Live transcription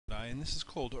and this is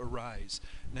called arrays.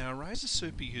 Now arrays are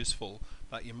super useful,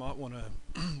 but you might want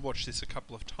to watch this a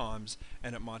couple of times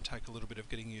and it might take a little bit of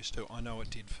getting used to. I know it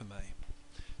did for me.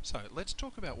 So let's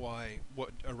talk about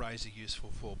what arrays are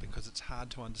useful for, because it's hard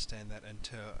to understand that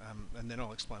and then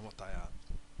I'll explain what they are.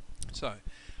 So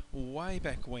way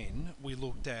back when we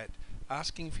looked at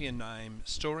asking for your name,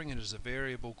 storing it as a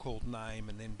variable called name,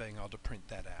 and then being able to print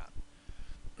that out.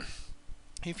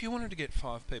 If you wanted to get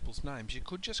 5 people's names, you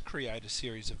could just create a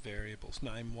series of variables,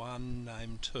 name 1,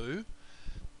 name 2,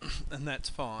 and that's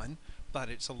fine, but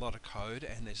it's a lot of code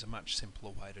and there's a much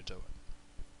simpler way to do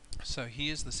it. So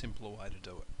here's the simpler way to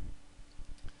do it.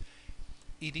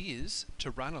 It is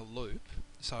to run a loop,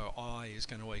 so I is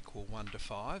going to equal 1 to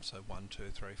 5, so 1, 2,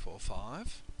 3, 4,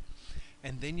 5,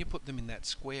 and then you put them in that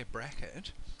square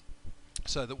bracket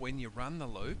so that when you run the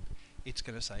loop, it's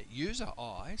going to say user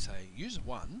I, say user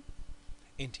 1,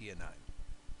 enter your name.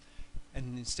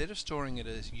 And instead of storing it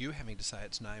as you having to say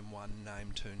it's name 1,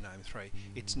 name 2, name 3,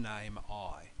 it's name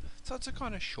I. So it's a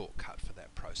kind of shortcut for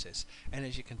that process. And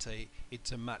as you can see,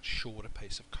 it's a much shorter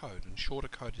piece of code. And shorter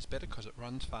code is better because it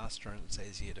runs faster and it's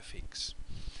easier to fix.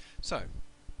 So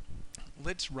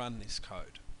let's run this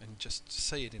code and just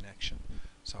see it in action.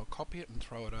 So I'll copy it and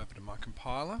throw it over to my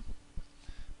compiler.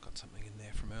 Got something in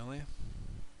there from earlier.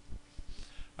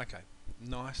 Okay,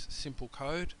 nice simple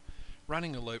code.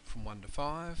 Running a loop from 1 to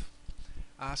 5,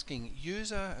 asking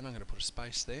user, and I'm going to put a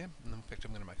space there, and in fact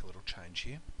I'm going to make a little change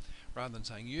here. Rather than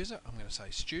saying user, I'm going to say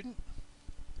student.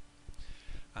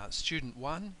 Student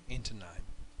 1, enter name.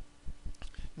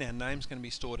 Now name's going to be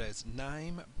stored as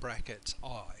name brackets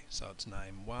I, so it's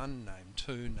name 1, name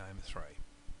 2, name 3.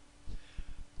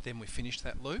 Then we finish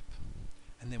that loop,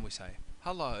 and then we say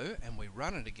hello, and we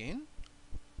run it again.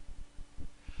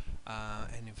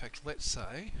 And in fact, let's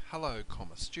say hello,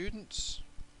 comma students,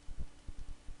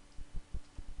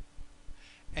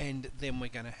 and then we're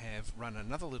going to run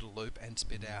another little loop and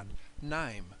spit out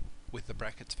name with the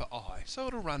brackets for I, so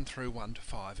it'll run through 1 to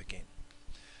 5 again.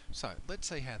 So let's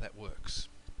see how that works.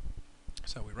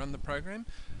 So we run the program.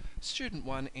 Student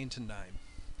 1, enter name.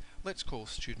 Let's call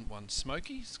student 1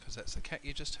 Smokey, because that's the cat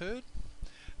you just heard.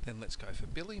 Then let's go for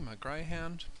Billy, my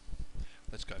greyhound.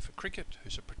 Let's go for Cricket,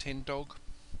 who's a pretend dog.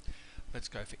 Let's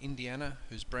go for Indiana,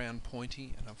 who's brown,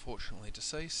 pointy, and unfortunately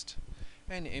deceased.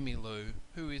 And Emmy Lou,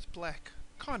 who is black,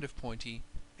 kind of pointy,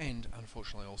 and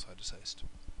unfortunately also deceased.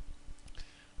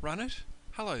 Run it.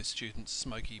 Hello students,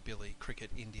 Smokey, Billy, Cricket,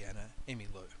 Indiana, Emmy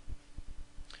Lou.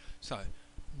 So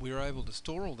we're able to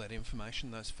store all that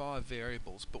information, those 5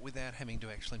 variables, but without having to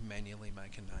actually manually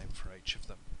make a name for each of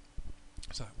them.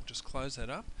 So we'll just close that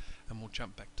up and we'll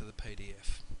jump back to the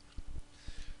PDF.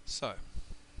 So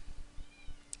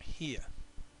here,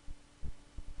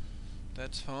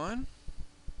 that's fine.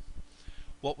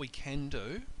 What we can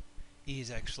do is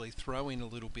actually throw in a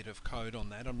little bit of code on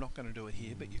that. I'm not going to do it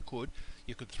here, but you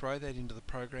could throw that into the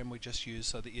program we just used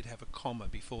so that you'd have a comma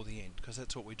before the end, because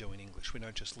that's what we do in English. We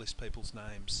don't just list people's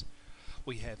names.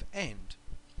 We have and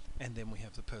then we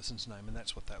have the person's name, and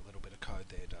that's what that little bit of code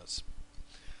there does.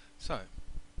 So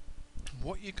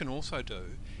what you can also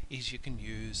do is you can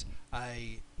use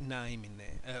a name in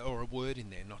there, or a word in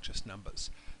there, not just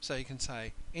numbers. So you can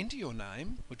say enter your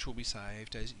name, which will be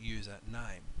saved as user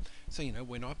name. So you know,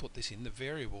 when I put this in, the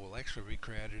variable will actually be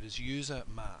created as user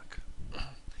mark,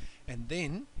 and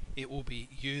then it will be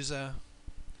user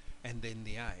and then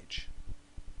the age.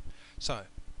 So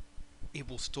it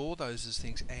will store those as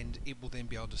things, and it will then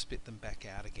be able to spit them back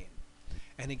out again.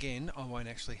 And again, I won't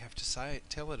actually have to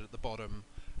tell it at the bottom,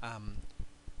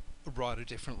 write a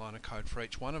different line of code for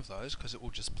each one of those, because it will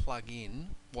just plug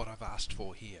in what I've asked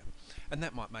for here. And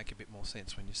that might make a bit more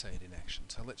sense when you see it in action.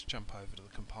 So let's jump over to the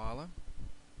compiler.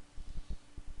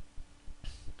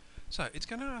 So it's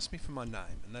going to ask me for my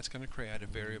name, and that's going to create a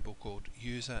variable called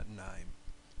user name.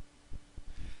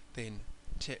 Then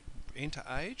enter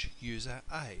age, user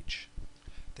age.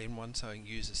 Then one saying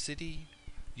user city,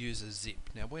 user zip.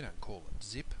 Now we don't call it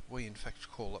zip, we in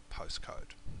fact call it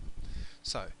postcode.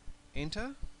 So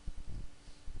enter,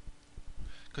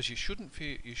 because you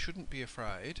shouldn't be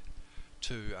afraid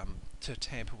to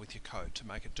tamper with your code to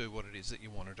make it do what it is that you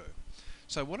want to do.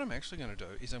 So what I'm actually going to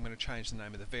do is I'm going to change the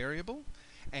name of the variable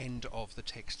and of the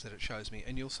text that it shows me,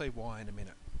 and you'll see why in a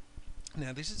minute.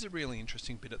 Now this is a really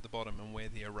interesting bit at the bottom, and where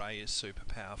the array is super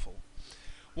powerful.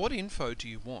 What info do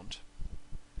you want?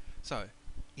 So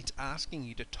it's asking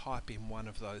you to type in one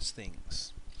of those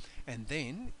things, and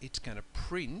then it's going to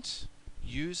print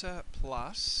user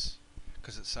plus,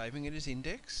 because it's saving it as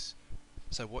index,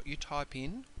 so what you type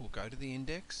in will go to the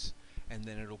index, and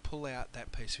then it'll pull out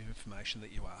that piece of information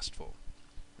that you asked for.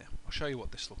 Now I'll show you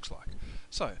what this looks like.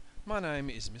 So My name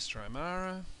is Mr.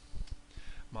 O'Mara.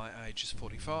 My age is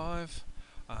 45.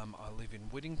 I live in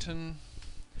Whittington.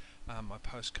 My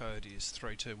postcode is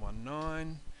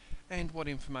 3219. And what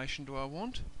information do I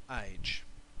want? Age.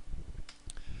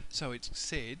 So it's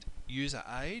said user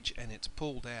age, and it's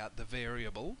pulled out the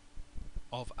variable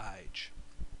of age.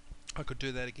 I could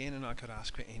do that again, and I could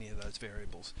ask for any of those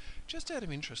variables. Just out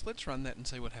of interest, let's run that and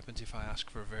see what happens if I ask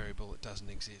for a variable that doesn't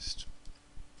exist.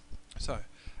 So,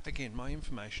 again, my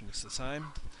information is the same.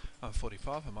 I'm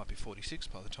 45, I might be 46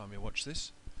 by the time you watch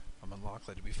this. I'm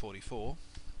unlikely to be 44.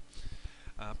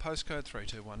 Postcode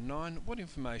 3219. What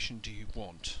information do you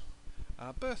want?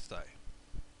 Birthday.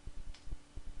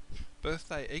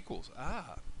 Birthday equals,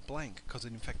 blank, because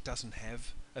it in fact doesn't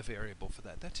have a variable for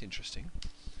that. That's interesting.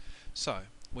 So,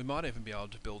 we might even be able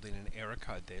to build in an error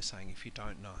code there saying if you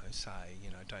don't know, say,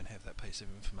 don't have that piece of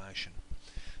information.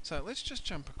 So let's just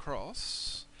jump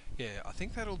across. Yeah, I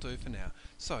think that'll do for now.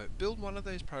 So, build one of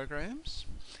these programs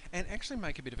and actually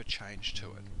make a bit of a change to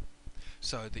it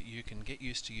so that you can get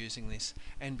used to using this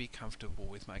and be comfortable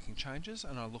with making changes,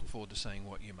 and I look forward to seeing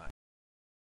what you make.